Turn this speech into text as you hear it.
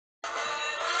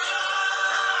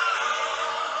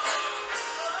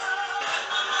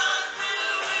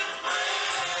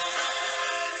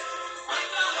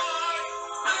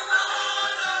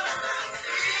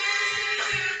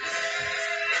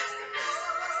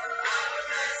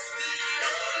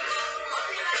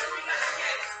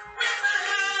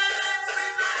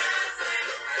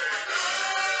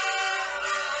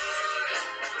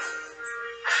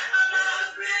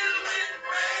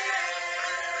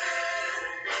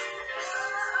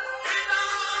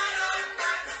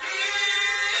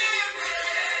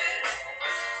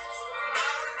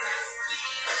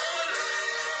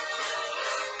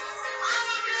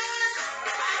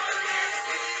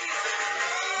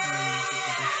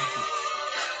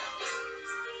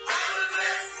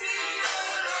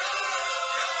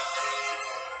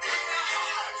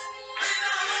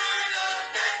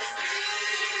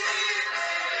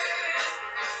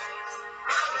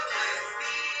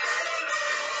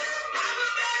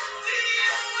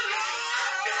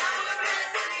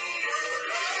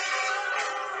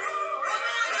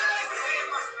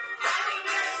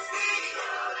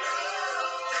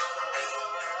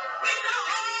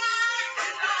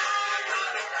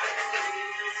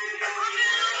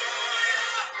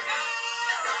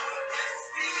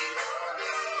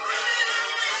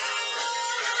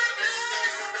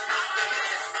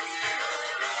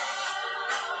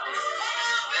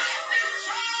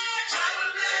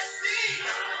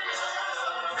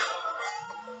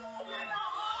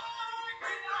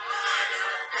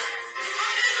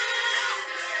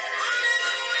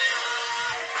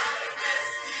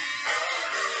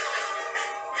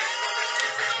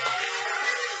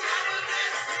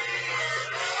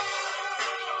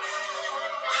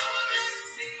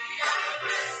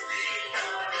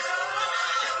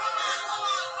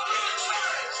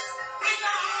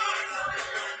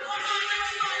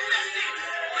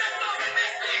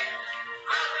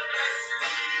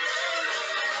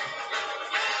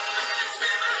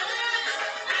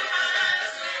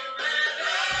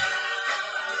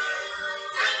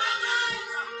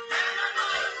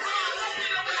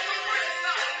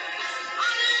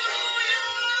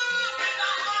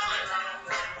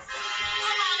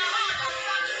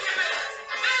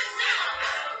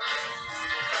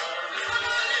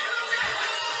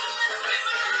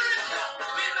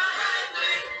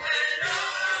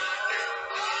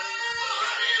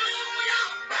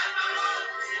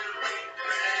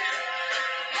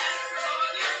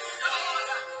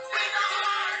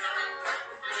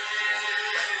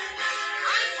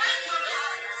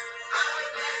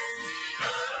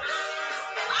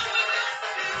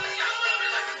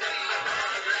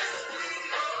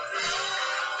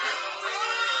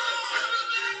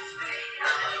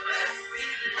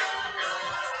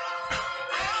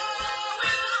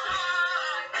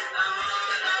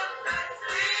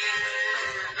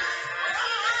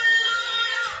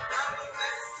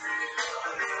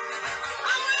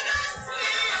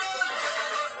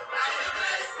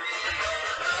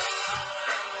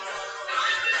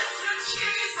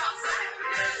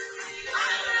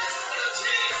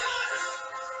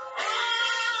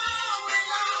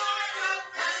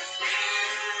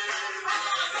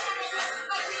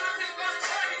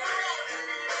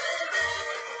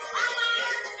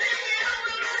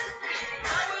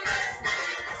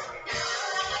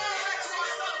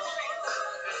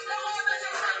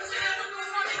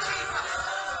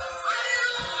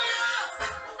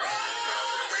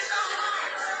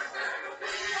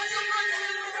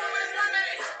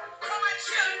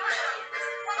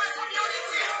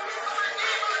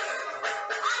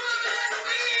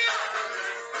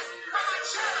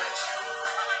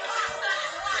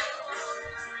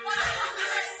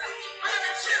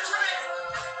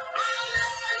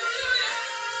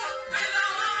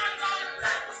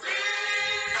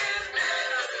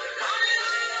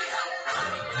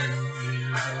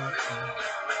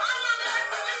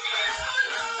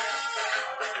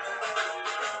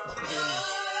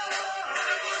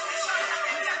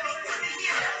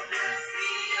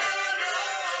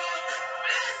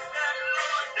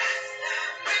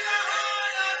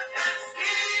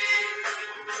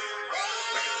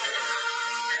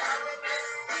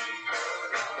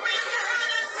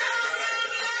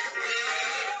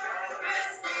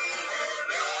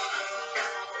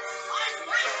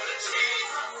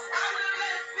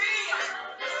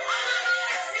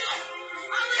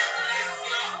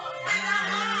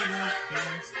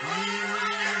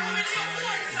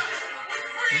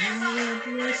I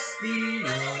will bless thee,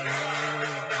 Lord.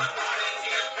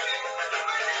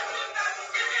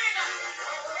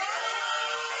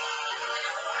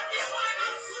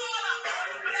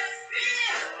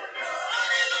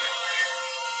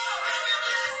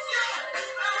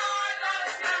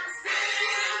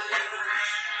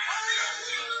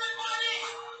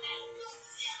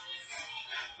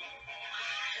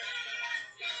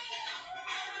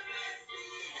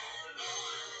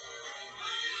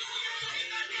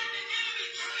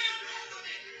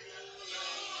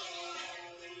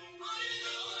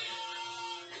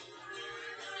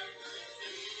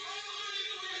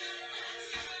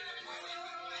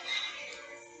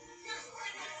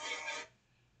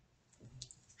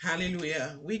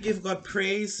 Hallelujah. We give God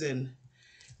praise and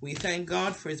we thank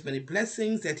God for his many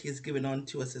blessings that he has given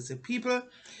unto us as a people.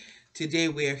 Today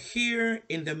we are here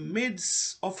in the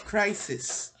midst of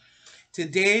crisis.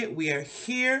 Today we are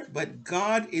here, but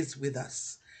God is with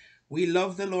us. We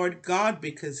love the Lord God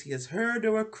because he has heard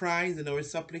our cries and our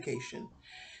supplication.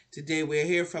 Today we're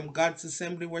here from God's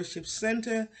Assembly Worship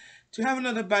Center to have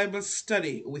another Bible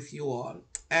study with you all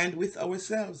and with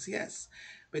ourselves, yes,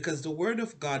 because the Word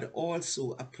of God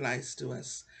also applies to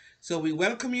us. So we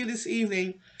welcome you this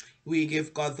evening. We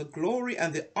give God the glory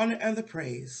and the honor and the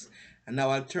praise. And now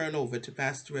I'll turn over to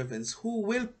Pastor Evans, who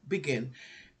will begin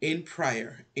in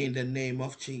prayer in the name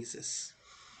of Jesus.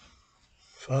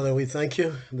 Father, we thank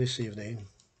you this evening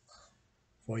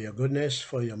for your goodness,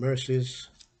 for your mercies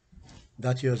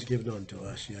that you have given unto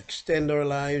us. You extend our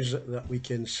lives that we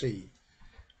can see,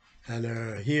 and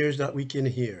our ears that we can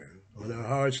hear, and our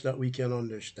hearts that we can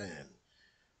understand.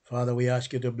 Father, we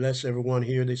ask you to bless everyone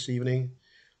here this evening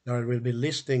that will be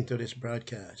listening to this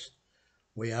broadcast.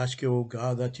 We ask you, O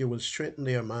God, that you will strengthen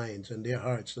their minds and their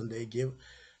hearts, and they give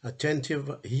attentive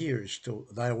ears to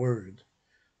thy word.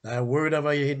 Thy word have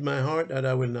I hid my heart, that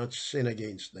I will not sin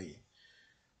against thee.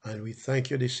 And we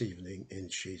thank you this evening in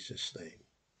Jesus' name.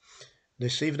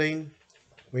 This evening,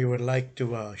 we would like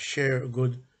to share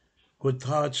good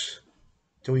thoughts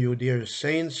to you, dear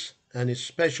saints, and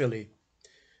especially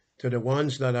to the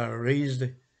ones that are raised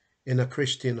in a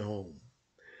Christian home,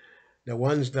 the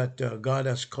ones that God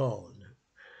has called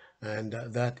and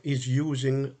that is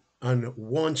using and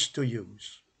wants to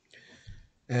use.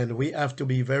 And we have to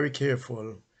be very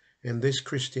careful in this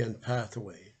Christian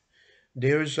pathway.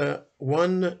 There's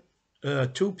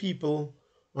two people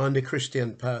on the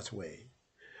Christian pathway,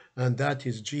 and that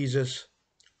is Jesus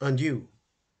and you,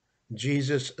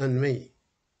 Jesus and me.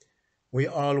 We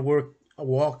all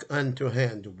walk hand to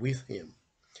hand with him.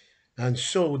 And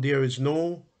so there's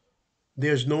no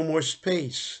more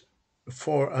space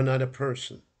for another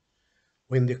person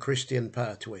in the Christian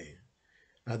pathway.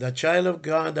 The child of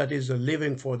God that is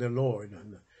living for the Lord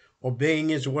and obeying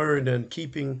his word and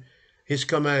keeping his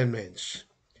commandments,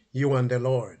 you and the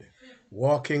Lord,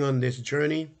 walking on this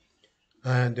journey,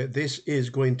 and this is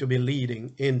going to be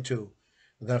leading into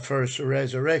the first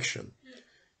resurrection.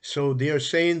 So, dear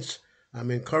saints, I'm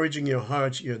encouraging your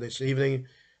hearts here this evening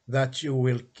that you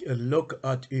will look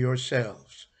at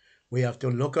yourselves. We have to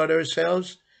look at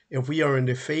ourselves if we are in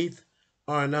the faith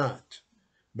or not,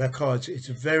 because it's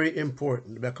very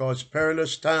important, because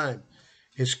perilous time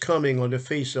is coming on the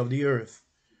face of the earth.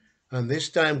 And this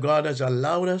time God has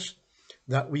allowed us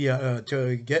that we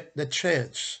to get the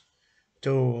chance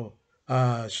to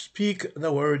speak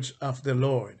the words of the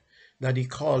Lord that he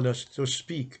called us to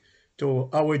speak to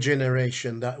our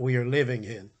generation that we are living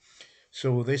in.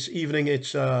 So this evening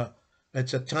it's a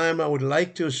time I would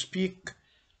like to speak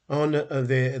on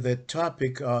the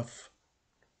topic of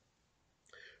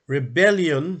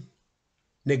rebellion,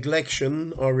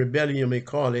 neglection, or rebellion you may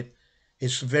call it,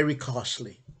 is very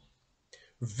costly.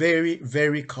 Very,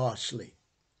 very costly.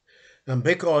 And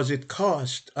because it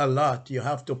costs a lot, you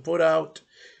have to put out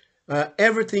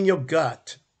everything you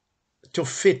got to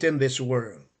fit in this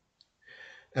world.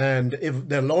 And if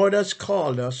the Lord has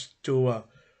called us to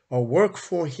work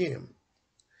for him,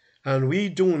 and we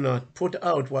do not put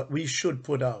out what we should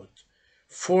put out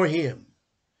for him,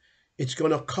 it's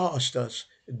going to cost us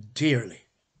dearly.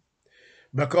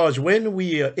 Because when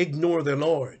we ignore the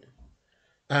Lord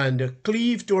and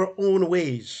cleave to our own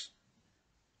ways,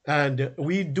 and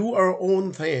we do our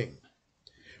own thing,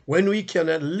 when we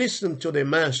cannot listen to the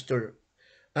Master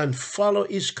and follow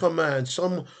his commands,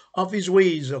 some of his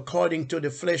ways according to the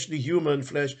flesh, the human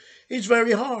flesh, it's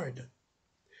very hard.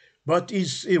 But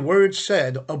his word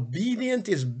said, obedient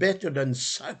is better than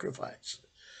sacrifice,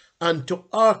 and to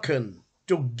hearken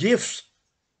to gifts,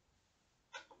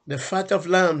 the fat of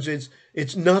lambs,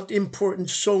 it's not important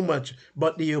so much,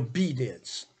 but the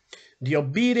obedience. The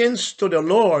obedience to the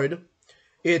Lord,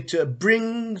 it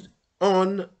brings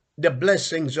on the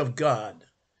blessings of God.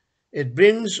 It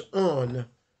brings on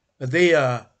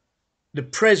the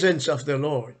presence of the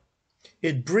Lord.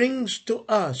 It brings to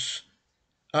us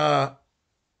uh,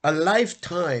 a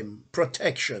lifetime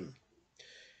protection.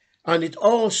 And it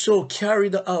also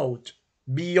carried out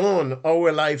beyond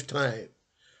our lifetime,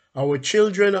 our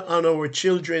children and our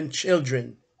children's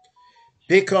children,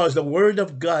 because the word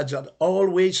of God that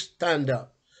always stand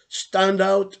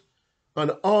out,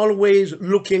 and always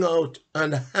looking out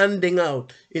and handing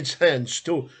out its hands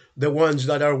to the ones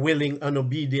that are willing and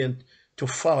obedient to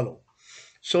follow.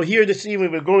 So here this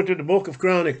evening we're going to the book of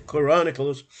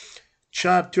Chronicles,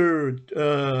 chapter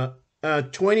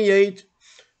 28.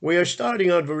 We are starting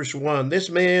at verse 1. This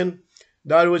man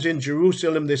that was in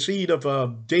Jerusalem, the seed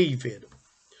of David.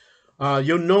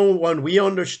 When we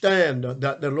understand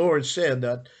that the Lord said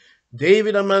that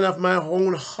David, a man of my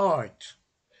own heart,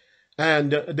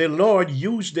 and the Lord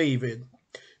used David.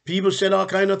 People said all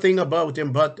kind of thing about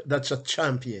him, but that's a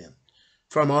champion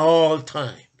from all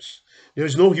times.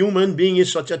 There's no human being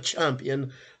is such a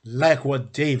champion like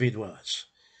what David was,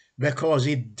 because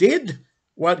he did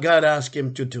what God asked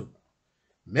him to do.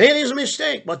 Made his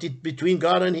mistake, but it's between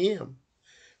God and him.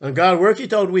 And God worked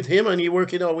it out with him, and he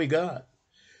worked it out with God.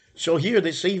 So here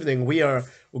this evening, we are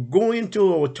going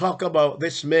to talk about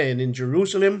this man in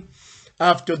Jerusalem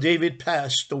after David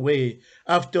passed away,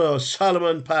 after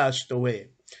Solomon passed away.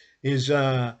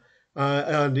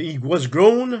 And he was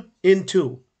grown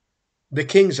into the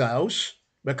king's house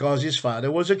because his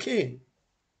father was a king.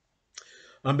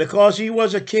 And because he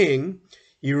was a king,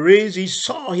 he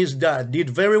saw his dad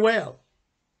did very well.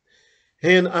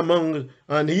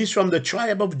 And he's from the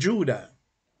tribe of Judah.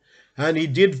 And he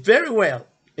did very well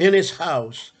in his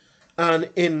house and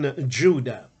in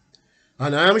Judah.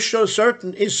 And I'm sure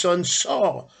certain his son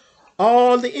saw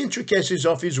all the intricacies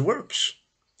of his works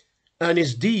and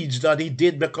his deeds that he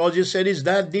did, because he said his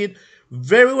dad did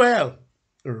very well,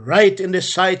 right in the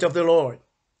sight of the Lord.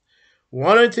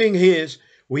 One of the things is,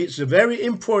 it's very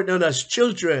important as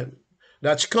children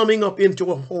that's coming up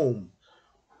into a home,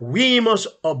 we must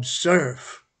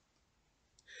observe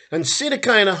and see the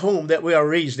kind of home that we are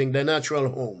raising, the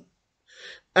natural home,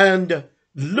 and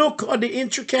look at the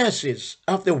intricacies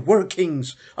of the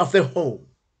workings of the home,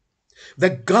 the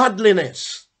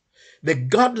godliness, the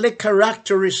godly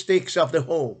characteristics of the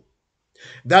home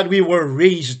that we were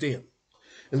raised in.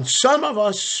 And some of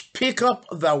us pick up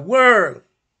the world,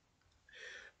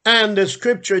 and the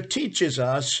scripture teaches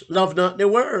us, love not the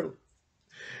world,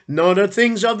 nor the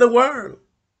things of the world,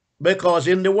 because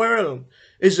in the world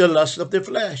is the lust of the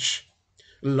flesh,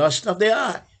 lust of the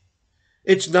eye.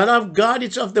 It's not of God,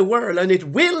 it's of the world, and it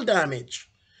will damage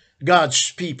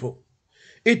God's people.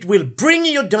 It will bring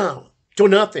you down to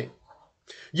nothing.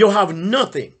 You have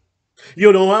nothing.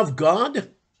 You don't have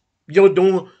God. You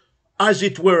don't, as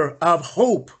it were, have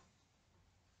hope.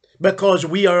 Because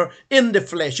we are in the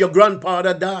flesh. Your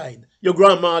grandfather died. Your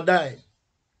grandma died.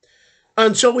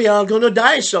 And so we are going to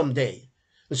die someday.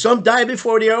 Some die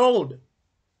before they are old.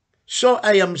 So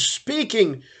I am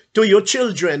speaking to your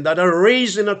children that are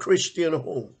raised in a Christian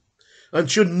home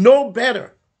and should know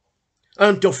better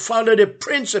and to follow the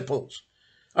principles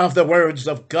of the words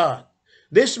of God.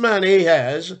 This man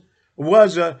Ahaz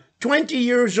was 20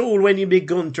 years old when he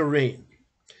began to reign.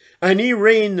 And he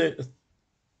reigned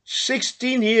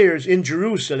 16 years in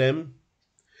Jerusalem,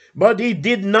 but he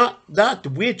did not that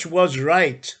which was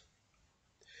right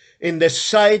in the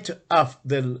sight of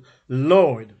the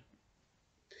Lord.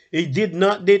 He did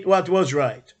not do what was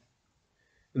right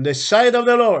in the sight of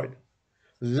the Lord,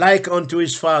 like unto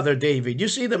his father David. You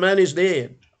see, the man is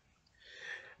dead.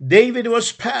 David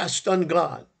was passed on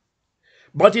God,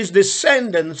 but his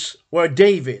descendants were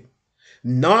David.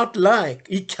 Not like,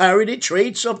 he carried the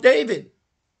traits of David,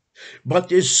 but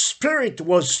his spirit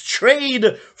was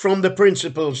strayed from the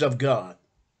principles of God.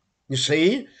 You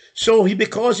see? So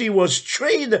because he was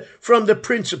strayed from the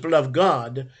principle of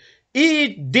God, he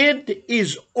did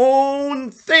his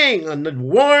own thing. And the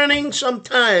warning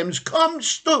sometimes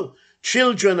comes to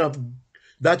children of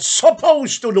that's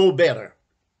supposed to know better.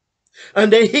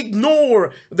 And they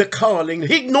ignore the calling,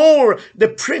 ignore the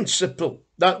principle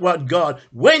that what God,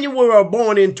 when you were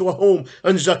born into a home,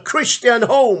 and it's a Christian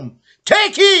home,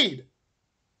 take heed.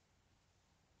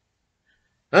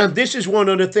 And this is one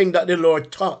of the things that the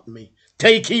Lord taught me.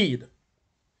 Take heed,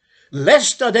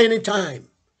 lest at any time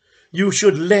you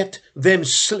should let them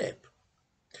slip.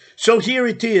 So here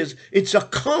it is. It's a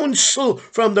counsel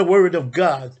from the word of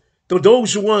God to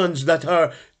those ones that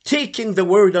are taking the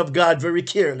word of God very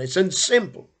careless and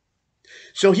simple.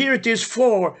 So here it is,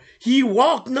 for He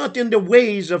walked not in the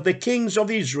ways of the kings of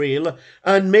Israel,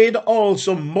 and made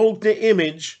also molten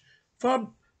image for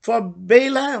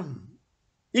Balaam.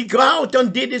 He got out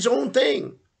and did his own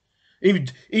thing.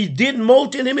 He did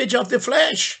molten image of the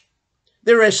flesh,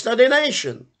 the rest of the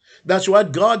nation. That's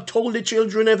what God told the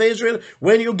children of Israel.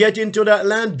 When you get into that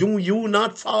land, do you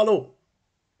not follow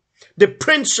the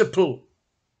principle?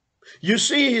 You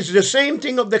see, it's the same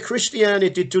thing of the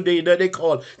Christianity today that they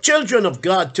call children of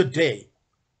God today.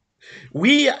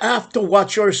 We have to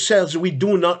watch ourselves. We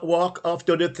do not walk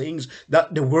after the things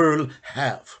that the world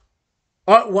have,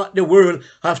 or what the world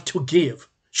have to give.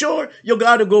 Sure, you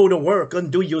got to go to work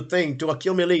and do your thing to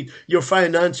accumulate your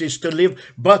finances to live,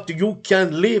 but you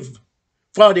can live.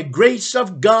 For the grace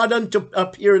of God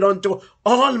appeared unto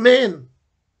all men,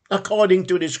 according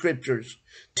to the scriptures,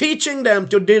 teaching them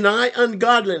to deny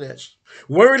ungodliness,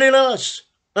 worldliness,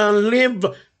 and live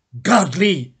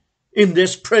godly in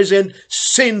this present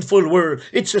sinful world.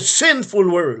 It's a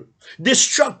sinful world,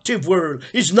 destructive world.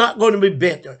 It's not going to be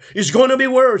better. It's going to be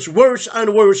worse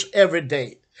and worse every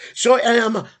day. So I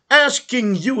am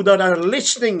asking you that are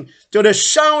listening to the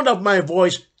sound of my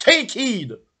voice, take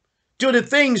heed to the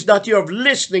things that you're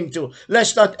listening to,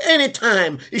 lest at any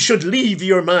time it should leave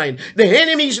your mind. The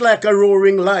enemy is like a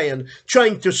roaring lion,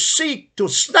 trying to seek to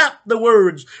snap the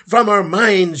words from our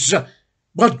minds.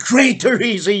 But greater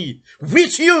is he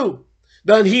with you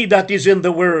than he that is in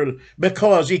the world,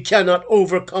 because he cannot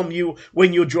overcome you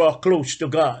when you draw close to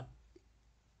God.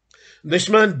 This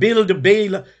man built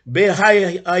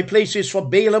high places for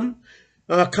Balaam,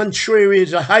 contrary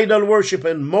to idol worship,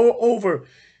 and moreover,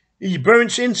 he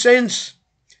burns incense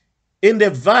in the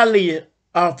valley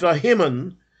of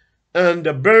Hinnom,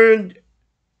 and burned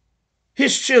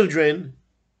his children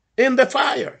in the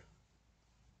fire.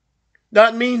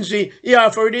 That means he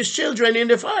offered his children in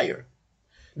the fire.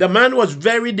 The man was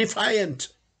very defiant.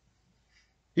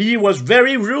 He was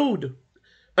very rude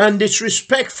and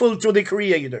disrespectful to the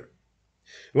Creator.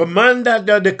 The man that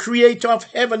the Creator of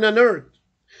heaven and earth.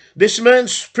 This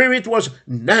man's spirit was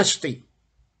nasty.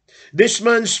 This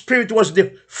man's spirit was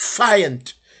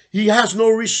defiant. He has no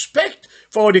respect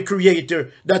for the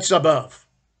Creator that's above,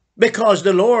 because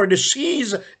the Lord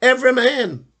sees every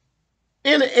man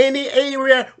in any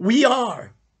area we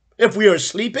are. If we are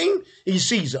sleeping, he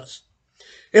sees us.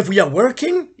 If we are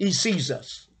working, he sees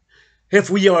us. If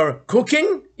we are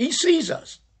cooking, he sees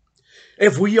us.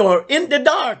 If we are in the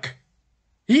dark,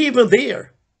 even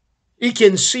there, he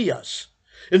can see us.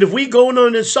 And if we go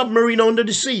on a submarine under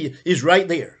the sea, he's right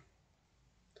there.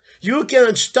 You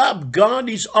can't stop God.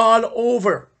 He's all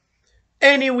over.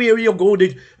 Anywhere you go,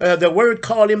 the word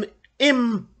called him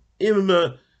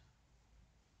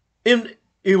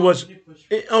he was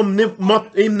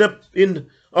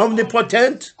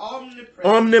omnipotent,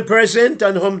 omnipresent,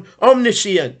 and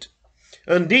omniscient.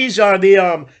 And these are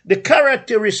the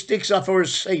characteristics of our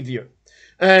Savior.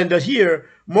 And here,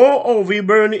 moreover, he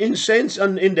burn incense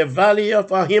and in the valley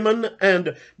of Hinnom,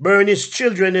 and burn his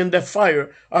children in the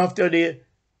fire after the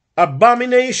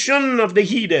abomination of the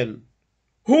heathen,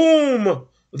 whom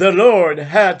the Lord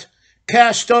hath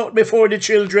cast out before the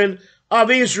children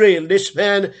of Israel. This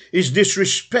man is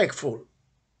disrespectful.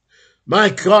 My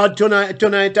God,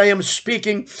 tonight I am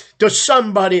speaking to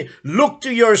somebody. Look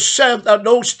to yourself at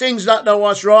those things that thou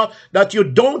hast wrought, that you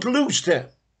don't lose them,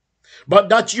 but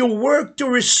that you work to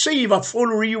receive a full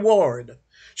reward.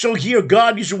 So here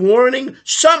God is warning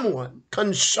someone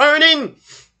concerning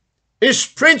his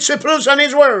principles and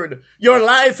his word. Your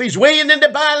life is weighing in the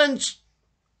balance,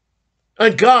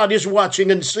 and God is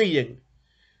watching and seeing.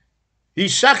 He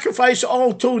sacrificed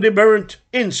also the burnt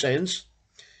incense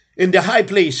in the high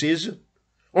places,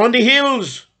 on the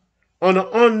hills, and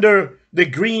under the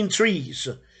green trees.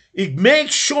 He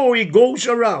makes sure he goes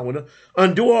around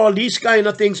and do all these kind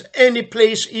of things any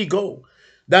place he go.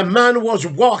 The man was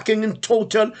walking in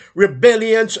total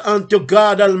rebellion unto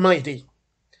God Almighty.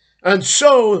 And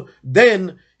so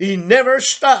then he never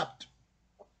stopped.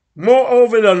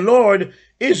 Moreover, the Lord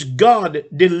his God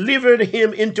delivered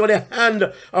him into the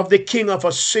hand of the king of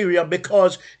Assyria,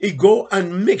 because he go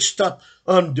and mixed up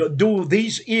and do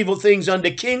these evil things. And the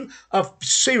king of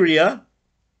Syria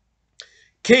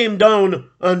came down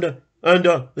and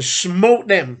smote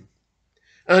them,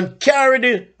 and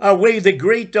carried away the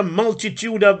greater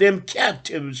multitude of them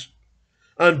captives,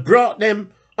 and brought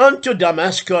them unto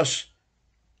Damascus.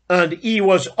 And he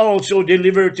was also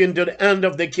delivered into the hand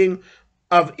of the king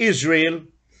of Israel,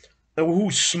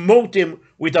 who smote him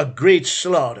with a great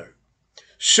slaughter.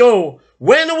 So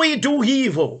when we do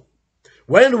evil,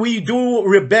 when we do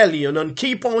rebellion and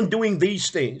keep on doing these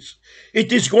things,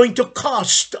 it is going to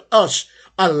cost us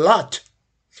a lot.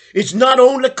 It's not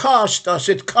only cost us,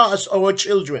 it costs our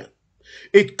children.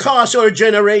 It costs our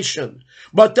generation.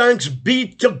 But thanks be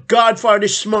to God for the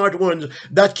smart ones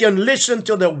that can listen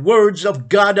to the words of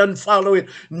God and follow it,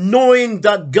 knowing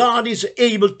that God is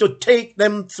able to take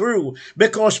them through.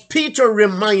 Because Peter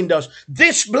reminds us,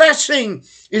 this blessing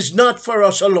is not for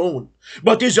us alone,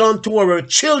 but is unto our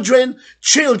children,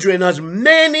 as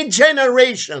many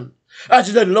generations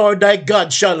as the Lord thy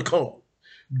God shall call.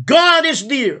 God is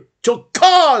there to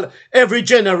call every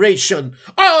generation,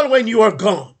 all when you are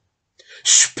gone.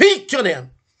 Speak to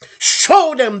them.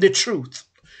 Show them the truth.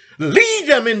 Lead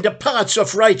them in the paths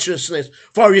of righteousness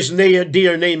for his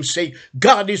dear name's sake.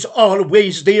 God is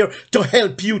always there to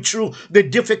help you through the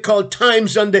difficult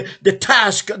times and the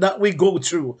task that we go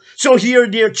through. So here,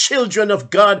 dear children of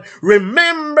God,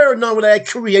 remember now thy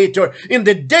Creator in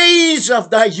the days of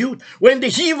thy youth, when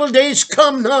the evil days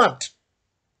come not.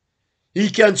 He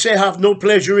can say, have no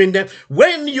pleasure in them.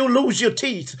 When you lose your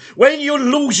teeth, when you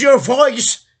lose your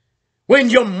voice, when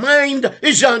your mind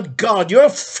is on God, your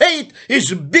faith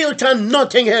is built on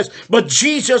nothing else but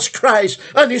Jesus Christ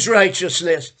and his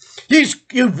righteousness. He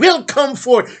will come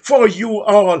forth for you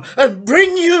all and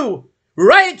bring you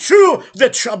right through the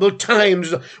troubled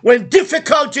times. When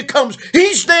difficulty comes,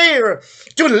 he's there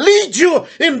to lead you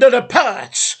into the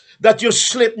paths that you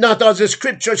slip not, as the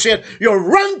scripture said. You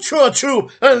run through a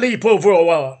troop and leap over a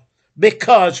wall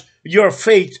because your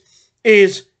faith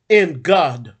is in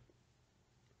God.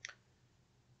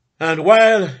 And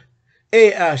while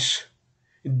Ahaz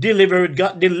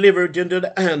got delivered into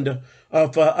the hand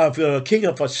of king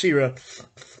of Assyria,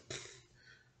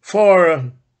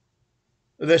 for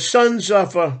the sons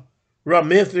of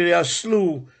Ramathiah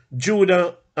slew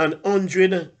Judah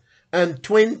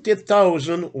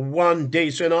 120,000 one day.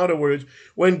 So in other words,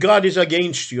 when God is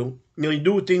against you, you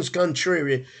do things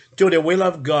contrary to the will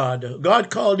of God. God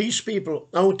called these people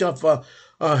out of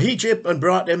Egypt and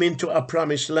brought them into a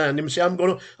promised land. He said,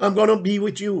 I'm gonna be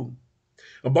with you,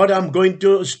 but I'm going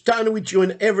to stand with you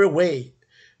in every way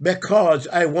because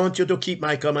I want you to keep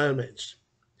my commandments.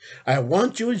 I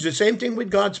want you. It's the same thing with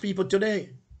God's people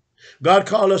today. God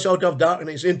called us out of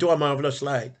darkness into a marvelous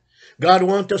light. God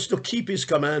wants us to keep his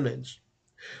commandments.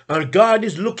 And God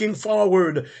is looking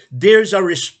forward. There's a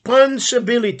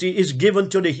responsibility is given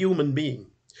to the human being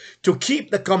to keep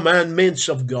the commandments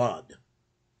of God.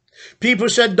 People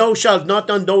said, thou shalt not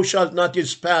and thou shalt not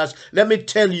is past. Let me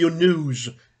tell you news.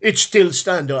 It still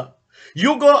stand up.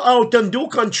 You go out and do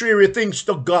contrary things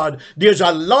to God. There's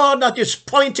a law that is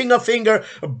pointing a finger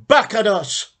back at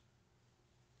us.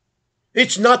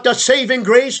 It's not a saving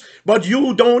grace, but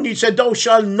you don't. He said, thou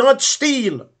shalt not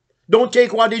steal. Don't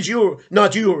take what is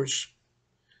not yours.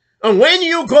 And when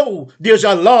you go, there's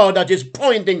a law that is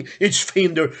pointing its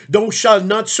finger. Thou shalt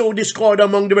not sow discord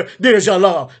among them. There's a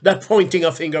law that's pointing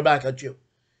a finger back at you.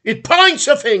 It points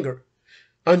a finger.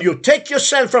 And you take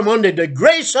yourself from under the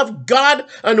grace of God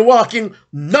and walking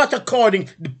not according.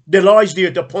 The law is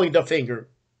there to point a finger.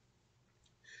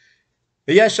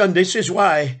 Yes, and this is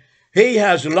why he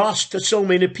has lost so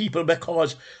many people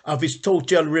because of his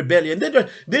total rebellion.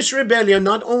 This rebellion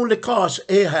not only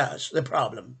caused Ahaz the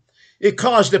problem, it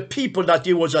caused the people that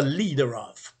he was a leader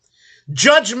of.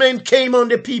 Judgment came on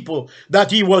the people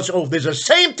that he was over. There's the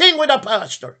same thing with a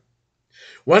pastor.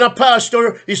 When a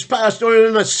pastor is pastoring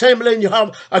an assembly and you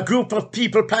have a group of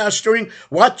people pastoring,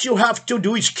 what you have to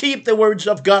do is keep the words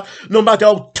of God. No matter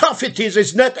how tough it is,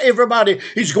 it's not everybody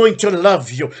is going to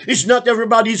love you. It's not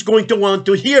everybody is going to want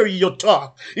to hear you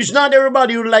talk. It's not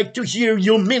everybody who like to hear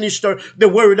you minister the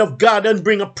word of God and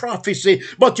bring a prophecy.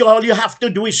 But all you have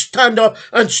to do is stand up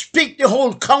and speak the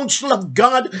whole counsel of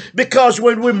God, because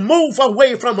when we move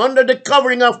away from under the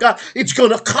covering of God, it's going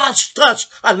to cost us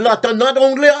a lot. And not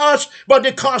only us, but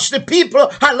it cost the people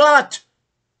a lot.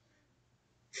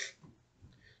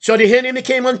 So the enemy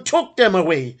came and took them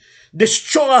away.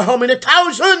 Destroy how many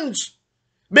thousands?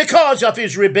 Because of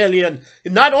his rebellion.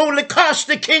 It not only cost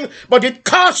the king, but it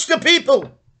cost the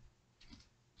people.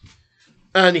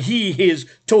 And he is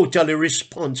totally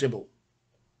responsible.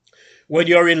 When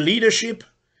you're in leadership,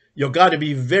 you got to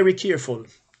be very careful.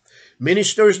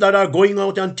 Ministers that are going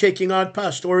out and taking out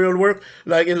pastoral work,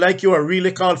 like you are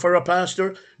really called for a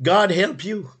pastor, God help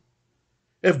you.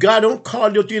 If God don't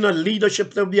call you to in a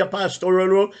leadership to be a pastoral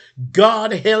role,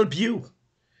 God help you.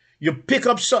 You pick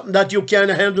up something that you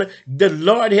can't handle, the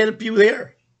Lord help you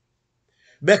there.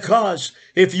 Because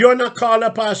if you're not called a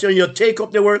pastor and you take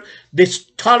up the word, this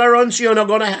tolerance you're not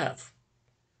going to have.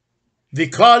 If they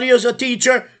call you as a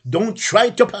teacher, don't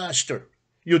try to pastor.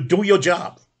 You do your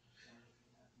job.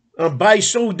 And by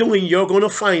so doing, you're going to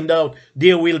find out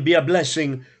there will be a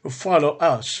blessing follow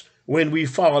us when we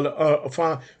find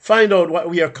out what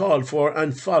we are called for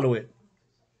and follow it.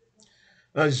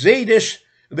 And Zedesh,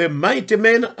 the mighty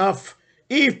men of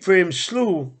Ephraim,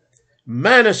 slew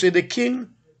Manasseh the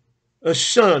king, a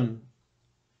son,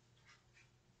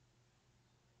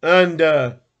 and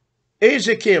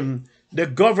Ezekiel, the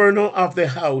governor of the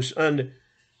house, and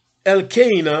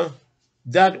Elkanah,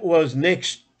 that was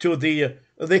next to the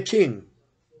king.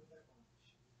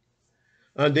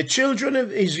 And the children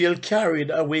of Israel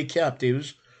carried away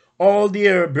captives all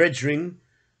their brethren,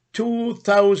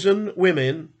 2,000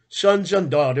 women, sons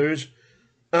and daughters,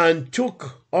 and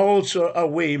took also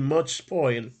away much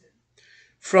spoil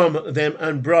from them,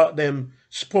 and brought them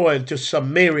spoil to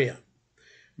Samaria,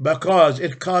 because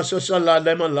it caused us a lot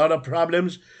of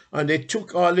problems, and they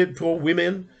took all the poor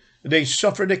women. They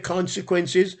suffered the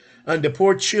consequences, and the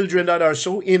poor children that are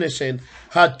so innocent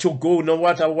had to go. No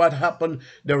matter what happened,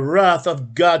 the wrath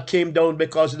of God came down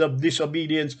because of the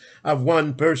disobedience of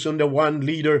one person, the one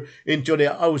leader, into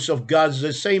the house of God. It's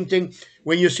the same thing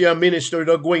when you see a minister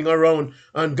that going around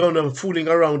and going and fooling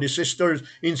around the sisters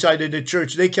inside of the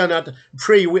church. They cannot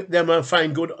pray with them and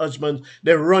find good husbands.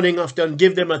 They're running after and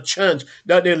give them a chance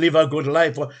that they live a good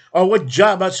life. Our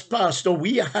job as pastor,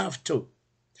 we have to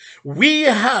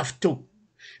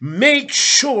make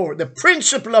sure the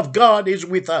principle of God is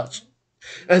with us,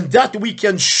 and that we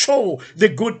can show the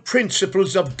good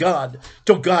principles of God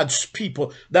to God's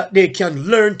people, that they can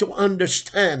learn to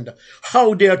understand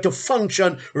how they are to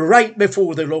function right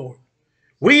before the Lord.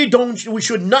 We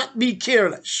should not be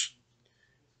careless.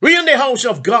 We're in the house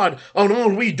of God, and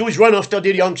all we do is run after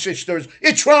the young sisters.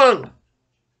 It's wrong.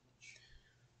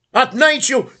 At night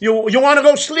you want to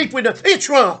go sleep with them. It's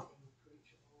wrong.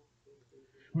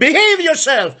 Behave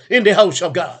yourself in the house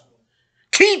of God.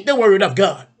 Keep the word of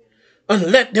God,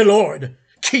 and let the Lord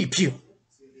keep you.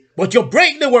 But you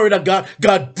break the word of God,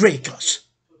 God break us.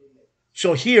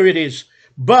 So here it is.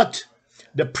 But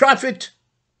the prophet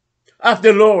of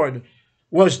the Lord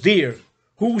was there,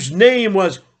 whose name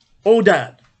was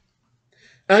Odad.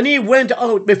 And he went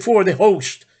out before the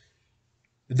host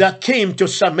that came to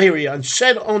Samaria, and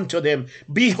said unto them,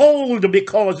 Behold,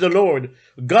 because the Lord,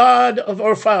 God of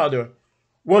our father,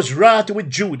 was wrath with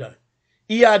Judah,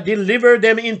 he had delivered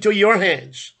them into your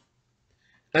hands,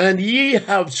 and ye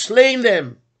have slain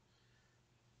them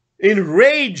in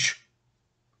rage,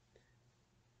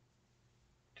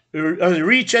 and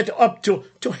reach it up to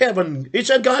heaven. It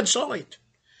said God saw it.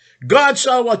 God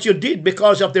saw what you did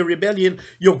because of the rebellion.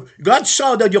 God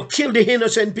saw that you killed the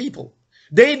innocent people.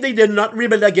 They did not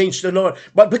rebel against the Lord,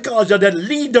 but because of the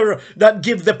leader that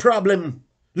give the problem.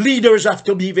 Leaders have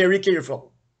to be very careful.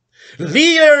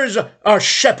 Leaders are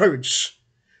shepherds.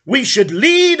 We should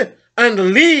lead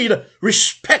and lead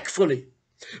respectfully.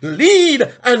 Lead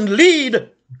and lead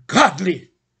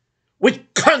godly,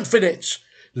 with confidence.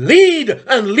 Lead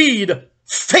and lead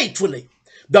faithfully,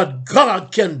 that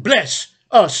God can bless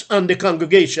us and the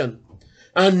congregation.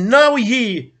 And now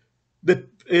ye, the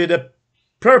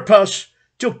purpose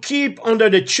to keep under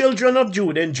the children of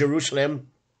Judah in Jerusalem,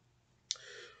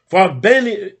 for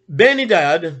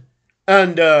Benidad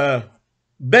and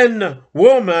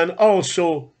Ben-Woman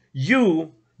also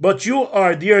you, but you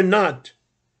are there not,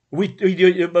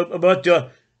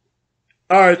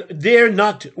 are there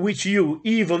not with you,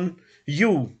 even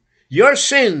you, your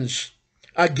sins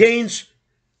against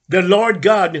the Lord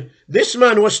God. This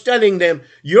man was telling them,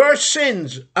 your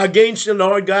sins against the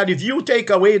Lord God, if you take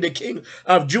away the king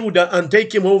of Judah and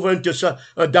take him over into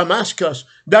Damascus,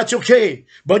 that's okay.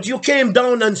 But you came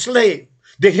down and slay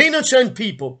the innocent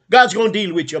people. God's going to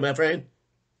deal with you, my friend.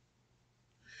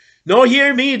 Now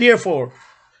hear me, therefore,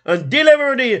 and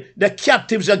deliver the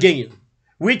captives again,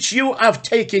 which you have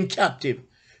taken captive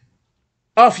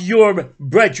of your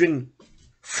brethren,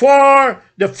 for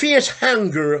the fierce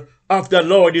anger of the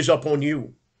Lord is upon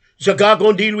you. So God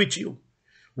going to deal with you.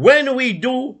 When we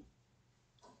do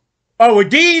our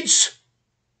deeds,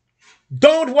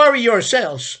 don't worry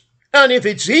yourselves. And if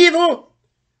it's evil,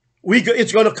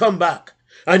 it's going to come back.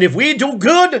 And if we do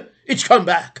good, it's come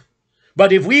back.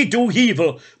 But if we do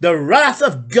evil, the wrath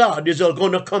of God is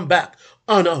going to come back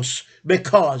on us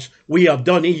because we have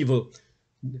done evil.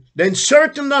 Then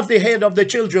certain of the head of the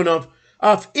children of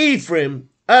Ephraim,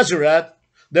 Azarath,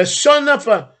 the son of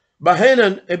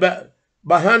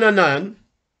Bahananan,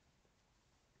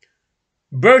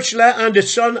 Birchla, and the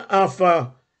son of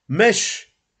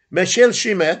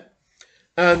Meshelshemeth,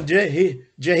 and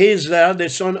Jehizel, the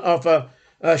son of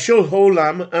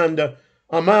Shulholam, and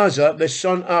Amazah, the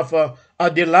son of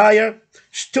Adeliah,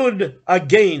 stood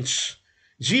against.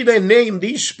 See, they named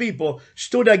these people,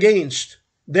 stood against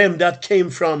them that came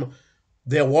from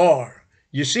the war.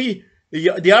 You see,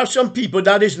 There are some people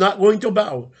that is not going to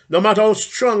bow, no matter how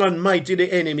strong and mighty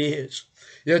the enemy is.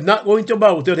 They're not going to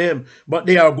bow to them, but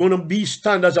they are going to be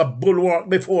stand as a bulwark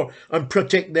before and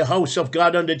protect the house of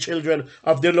God and the children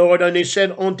of the Lord. And he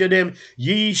said unto them,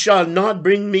 ye shall not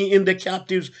bring me in the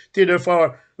captives thither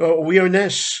for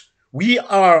weariness. Ye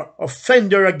are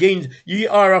offender against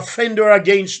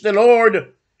the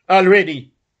Lord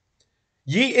already.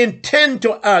 Ye intend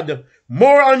to add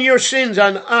more on your sins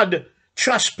and add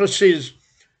trespasses,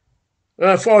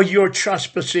 for your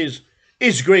trespasses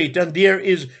is great, and there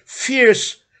is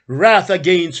fierce wrath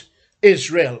against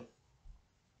Israel.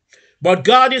 But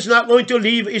God is not going to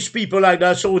leave his people like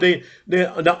that. So the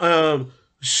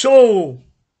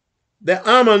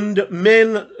Ammon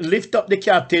men lift up the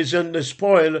captives and the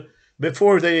spoil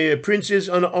before the princes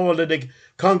and all of the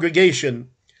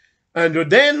congregation. And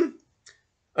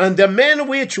the men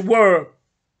which were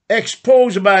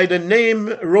exposed by the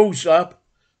name rose up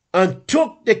and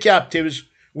took the captives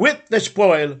with the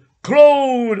spoil,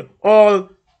 clothed all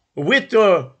with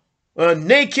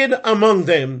naked among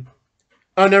them,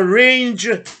 and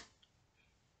arranged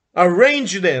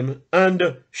them,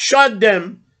 and shod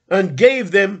them, and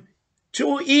gave them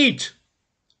to eat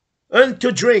and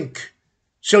to drink.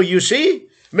 So you see,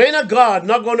 men of God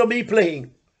not going to be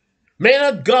playing. Men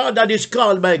of God that is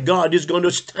called by God is going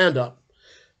to stand up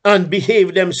and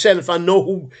behave themselves and know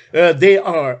who they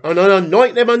are, and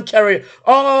anoint them and carry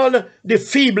all the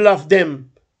feeble of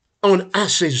them on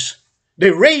asses.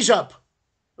 They raise up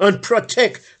and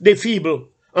protect the feeble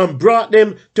and brought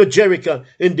them to Jericho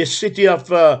in the city of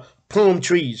palm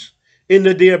trees in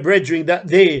the dear brethren that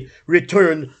they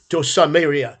return to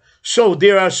Samaria. So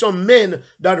there are some men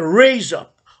that raise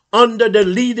up under the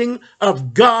leading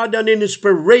of God and in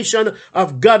inspiration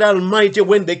of God Almighty,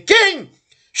 when the king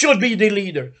should be the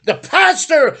leader, the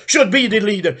pastor should be the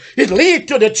leader. It leads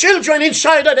to the children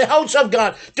inside of the house of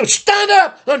God to stand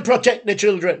up and protect the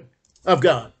children of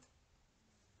God.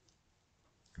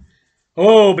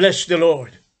 Oh, bless the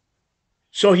Lord.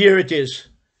 So here it is.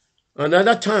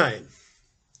 Another time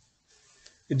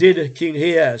did King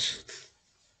Ahaz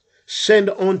send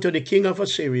unto the king of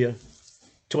Assyria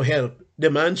to help. The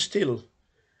man still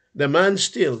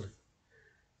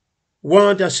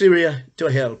want Assyria to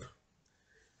help.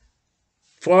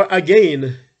 For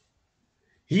again,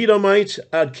 Edomites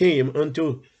had came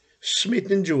unto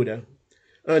smitten Judah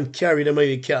and carried them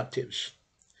away captives.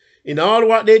 In all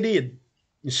what they did.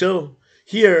 So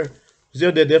here,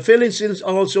 the Philistines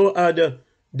also had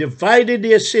divided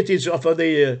their cities of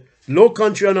the low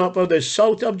country and of the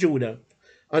south of Judah,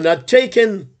 and had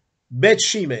taken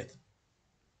Beth-Shemesh,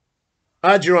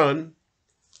 Adron,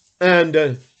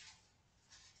 and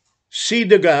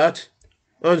Cedargat,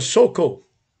 and Soko,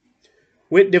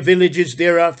 with the villages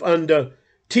thereof, and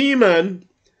Teman,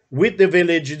 with the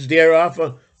villages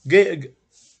thereof,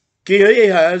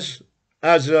 Geahaz,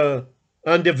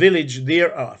 and the village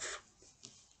thereof.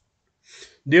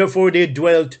 Therefore they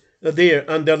dwelt there,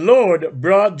 and the Lord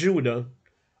brought Judah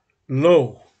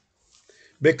low,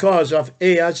 because of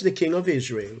Ahaz the king of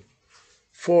Israel,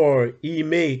 for he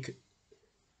make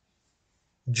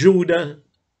Judah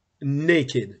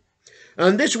naked.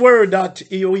 And this word that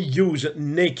he used,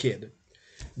 naked,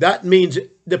 that means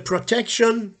the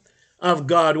protection of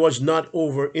God was not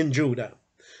over in Judah.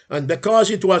 And because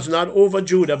it was not over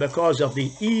Judah, because of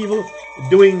the evil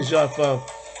doings of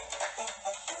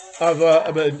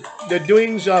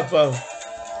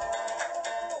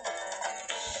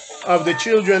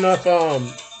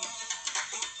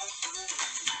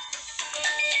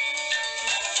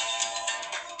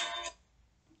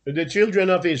the children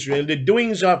of Israel, the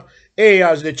doings of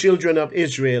Ahaz, the children of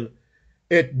Israel,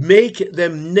 it make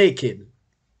them naked.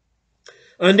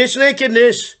 And this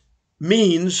nakedness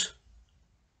means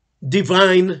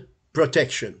divine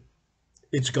protection.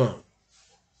 It's gone.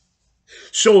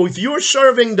 So if you're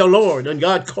serving the Lord and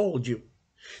God called you,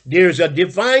 there's a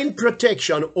divine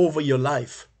protection over your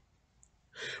life.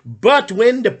 But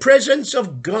when the presence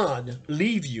of God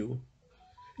leaves you,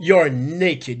 you're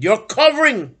naked. Your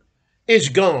covering is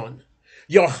gone.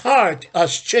 Your heart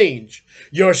has changed.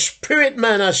 Your spirit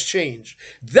man has changed.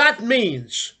 That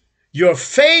means your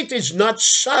faith is not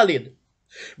solid.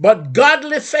 But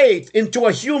godly faith into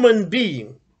a human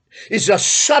being is a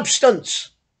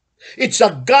substance. It's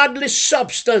a godly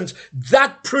substance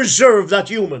that preserves that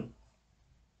human.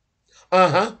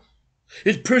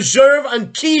 It preserve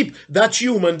and keep that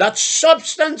human, that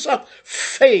substance of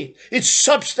faith. It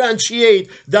substantiate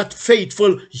that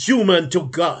faithful human to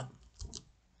God.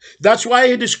 That's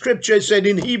why the scripture said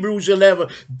in Hebrews 11,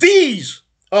 these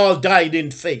all died in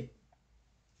faith,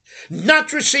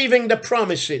 not receiving the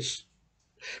promises,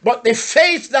 But the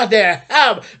faith that they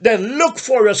have, they look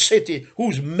for a city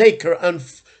whose maker and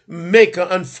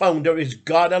founder is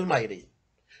God Almighty.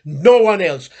 No one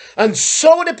else. And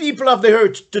so the people of the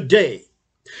earth today,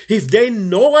 if they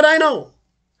know what I know,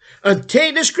 and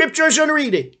take the scriptures and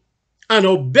read it, and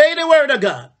obey the word of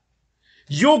God,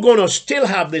 you're going to still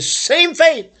have the same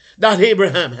faith that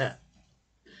Abraham had.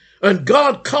 And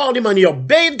God called him and he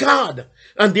obeyed God.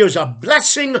 And there's a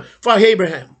blessing for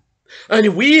Abraham.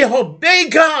 And we obey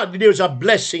God, there's a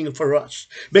blessing for us.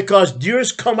 Because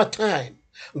there's coming a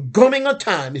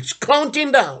time, it's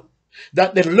counting down,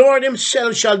 that the Lord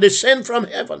himself shall descend from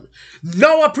heaven.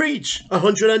 Noah preached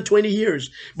 120 years.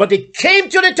 But it came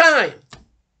to the time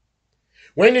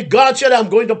when God said, I'm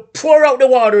going to pour out the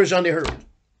waters on the earth.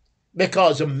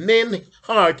 Because men's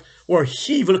heart were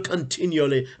evil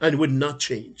continually and would not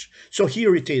change. So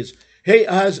here it is. Hey,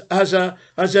 as a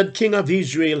king of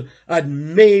Israel had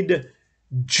made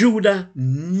Judah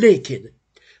naked.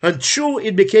 And true,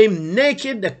 it became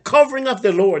naked. The covering of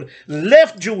the Lord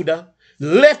left Judah,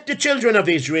 left the children of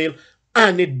Israel,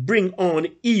 and it bring on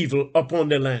evil upon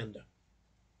the land.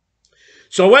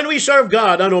 So when we serve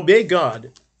God and obey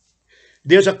God,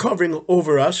 there's a covering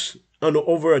over us and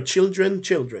over our children.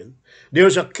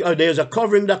 There's a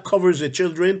covering that covers the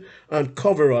children and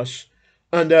cover us.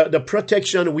 And the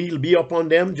protection will be upon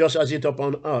them just as it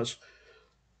upon us.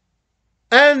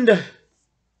 And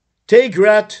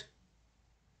Tiglath,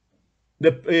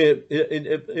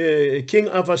 the king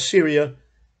of Assyria,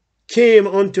 came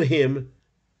unto him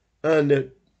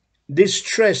and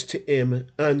distressed him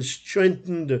and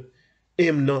strengthened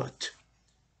him not.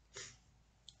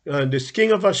 And the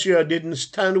king of Assyria didn't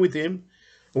stand with him,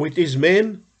 with his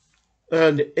men.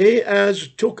 And Ahaz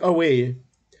took away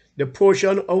the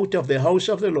portion out of the house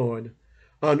of the Lord,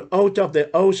 and out of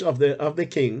the house of the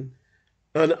king,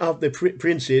 and of the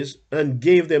princes, and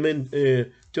gave them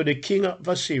to the king of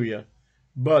Assyria.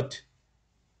 But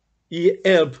he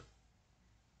helped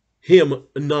him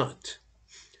not.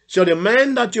 So the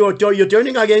man that you're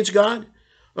turning against God,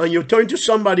 and you turn to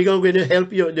somebody who's going to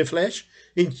help you, the flesh,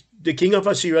 the king of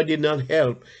Assyria did not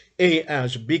help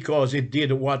Ahaz because he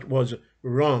did what was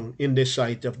wrong in the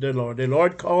sight of the Lord. The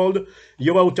Lord called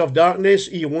you out of darkness.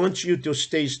 He wants you to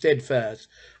stay steadfast.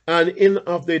 And in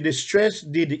of the distress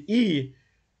did he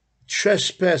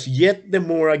trespass yet the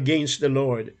more against the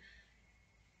Lord.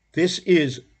 This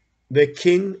is the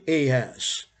king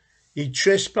Ahaz. He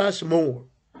trespassed more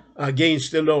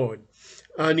against the Lord.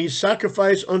 And he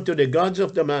sacrificed unto the gods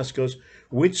of Damascus,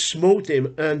 which smote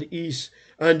him. And he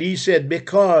said,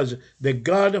 because the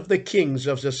God of the kings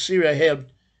of Assyria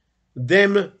helped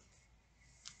them,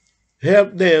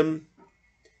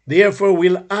 therefore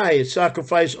will I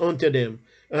sacrifice unto them,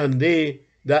 and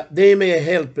that they may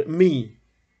help me.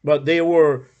 But they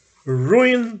were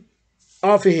ruin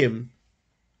of him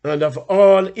and of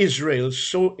all Israel.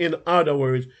 So in other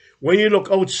words, when you look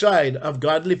outside of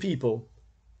godly people,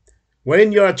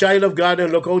 when you're a child of God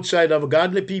and look outside of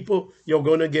godly people, you're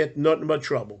going to get nothing but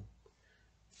trouble.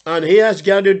 And he has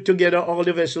gathered together all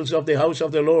the vessels of the house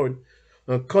of the Lord,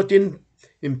 and cut in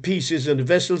pieces and the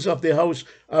vessels of the house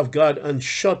of God, and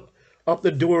shut up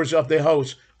the doors of the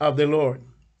house of the Lord.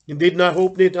 He did not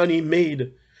open it, and he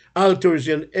made altars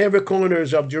in every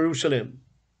corners of Jerusalem.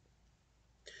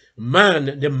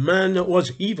 The man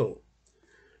was evil,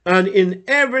 and in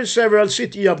every several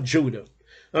city of Judah,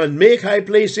 and make high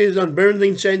places and burn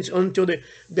incense unto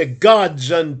the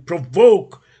gods, and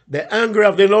provoke the anger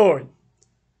of the Lord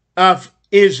of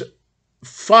his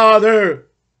father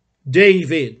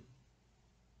David.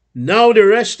 Now the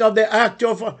rest of the act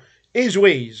of his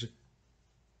ways,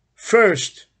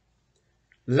 first,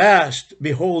 last,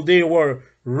 behold, they were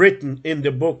written in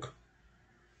the book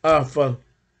of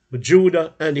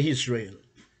Judah and Israel.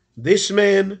 This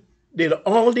man did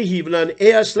all the evil, and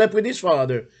Ahaz slept with his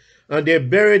father, and they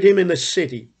buried him in the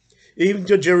city, even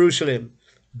to Jerusalem,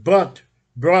 but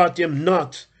brought him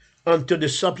not unto the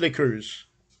sepulchres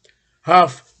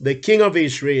of the king of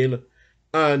Israel,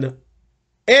 and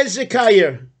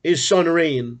Hezekiah his son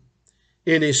reigned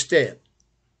in his stead.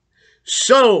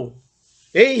 So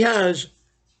Ahaz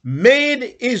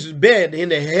made his bed in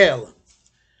the hell,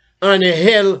 and the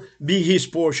hell be his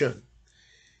portion.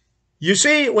 You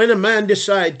see, when a man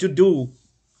decides to do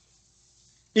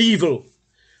evil,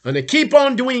 and they keep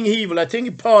on doing evil, I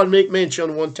think Paul make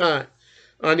mention one time,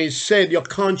 and he said your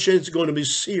conscience is going to be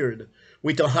seared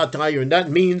with a hot iron.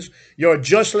 That means you're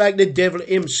just like the devil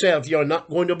himself. You're not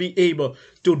going to be able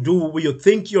to do what you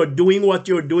think you're doing, what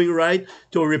you're doing right,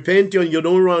 to repent, and you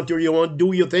don't want to, you want to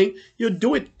do your thing. You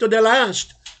do it to the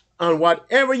last. And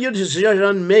whatever your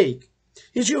decision make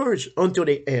is yours unto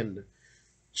the end.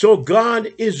 So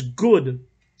God is good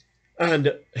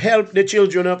and helped the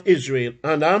children of Israel,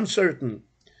 and I'm certain.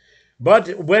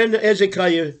 But when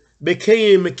Hezekiah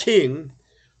became king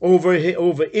over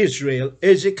Israel,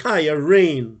 Hezekiah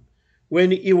reigned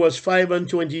when he was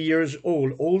 25 years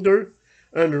old, older,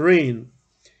 and reigned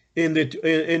in the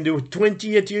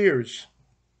 28 years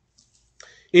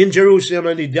in Jerusalem,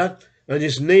 and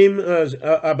his name was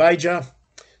Abijah,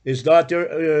 his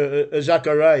daughter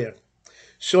Zachariah.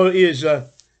 So his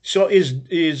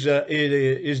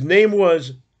name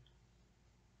was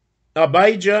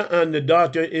Abijah, and the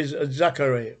daughter is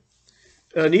Zachariah.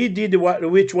 And he did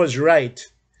what which was right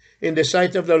in the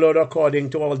sight of the Lord, according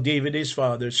to all David his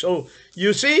father. So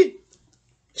you see,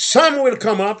 some will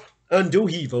come up and do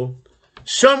evil,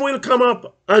 some will come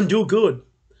up and do good.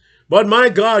 But my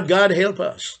God, God help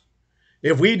us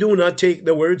if we do not take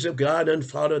the words of God and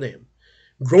follow them.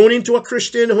 Grown into a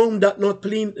Christian home,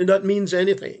 that means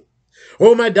anything.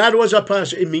 Oh, my dad was a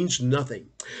pastor. It means nothing.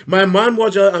 My mom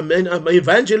was an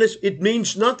evangelist. It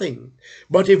means nothing.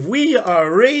 But if we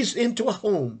are raised into a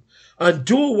home and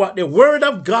do what the Word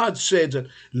of God says,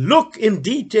 look in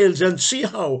details and see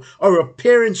how our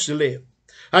parents live,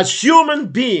 as human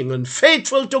beings and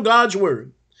faithful to God's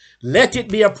Word, let it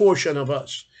be a portion of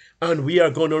us, and we are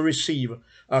going to receive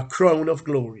a crown of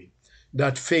glory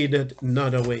that fadeth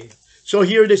not away. So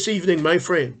here this evening, my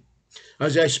friend,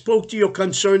 as I spoke to you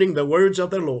concerning the words of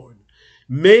the Lord,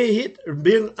 may it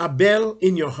ring a bell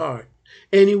in your heart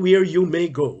anywhere you may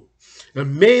go.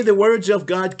 And may the words of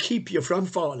God keep you from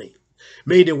falling.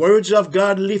 May the words of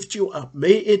God lift you up.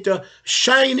 May it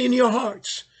shine in your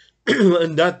hearts.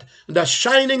 And that the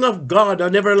shining of God,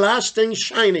 an everlasting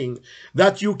shining,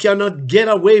 that you cannot get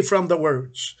away from the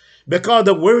words. Because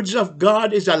the words of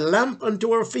God is a lamp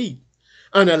unto our feet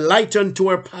and a light unto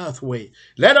our pathway.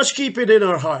 Let us keep it in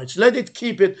our hearts. Let it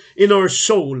keep it in our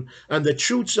soul. And the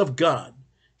truths of God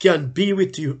can be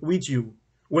with you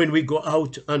when we go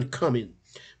out and come in.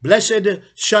 Blessed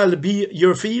shall be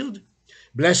your field.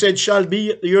 Blessed shall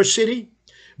be your city.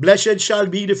 Blessed shall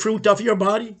be the fruit of your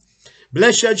body.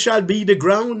 Blessed shall be the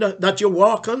ground that you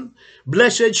walk on.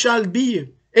 Blessed shall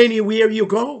be anywhere you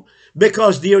go,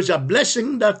 because there's a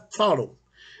blessing that follows.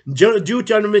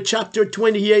 Deuteronomy chapter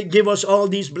 28 give us all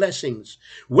these blessings.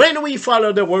 When we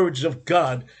follow the words of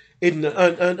God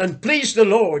and please the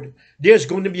Lord, there's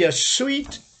going to be a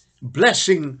sweet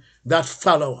blessing that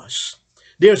follow us.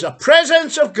 There's a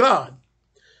presence of God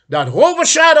that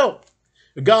overshadow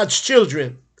God's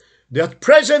children. The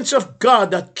presence of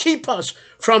God that keep us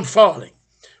from falling,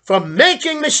 from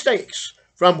making mistakes,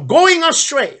 from going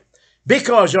astray,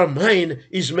 because our mind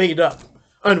is made up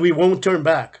and we won't turn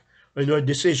back. And our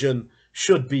decision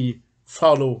should be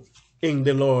following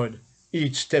the Lord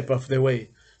each step of the way.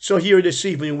 So here this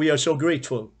evening, we are so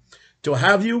grateful to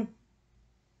have you.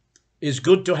 It's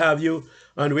good to have you,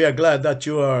 and we are glad that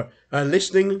you are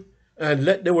listening, and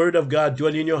let the word of God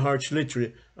dwell in your hearts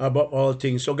literally above all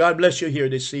things. So God bless you here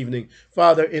this evening.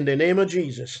 Father, in the name of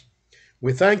Jesus,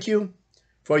 we thank you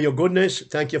for your goodness.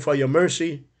 Thank you for your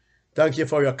mercy. Thank you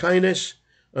for your kindness.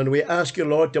 And we ask you,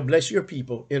 Lord, to bless your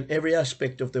people in every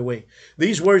aspect of the way.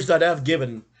 These words that I've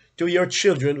given to your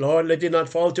children, Lord, let it not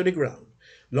fall to the ground.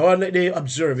 Lord, let they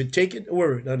observe it, take it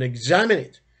word and examine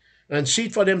it and see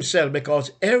it for themselves,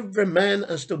 because every man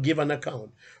has to give an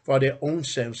account for their own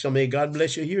self. So may God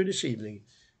bless you here this evening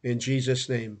in Jesus'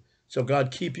 name. So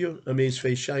God keep you, and may his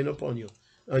face shine upon you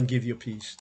and give you peace.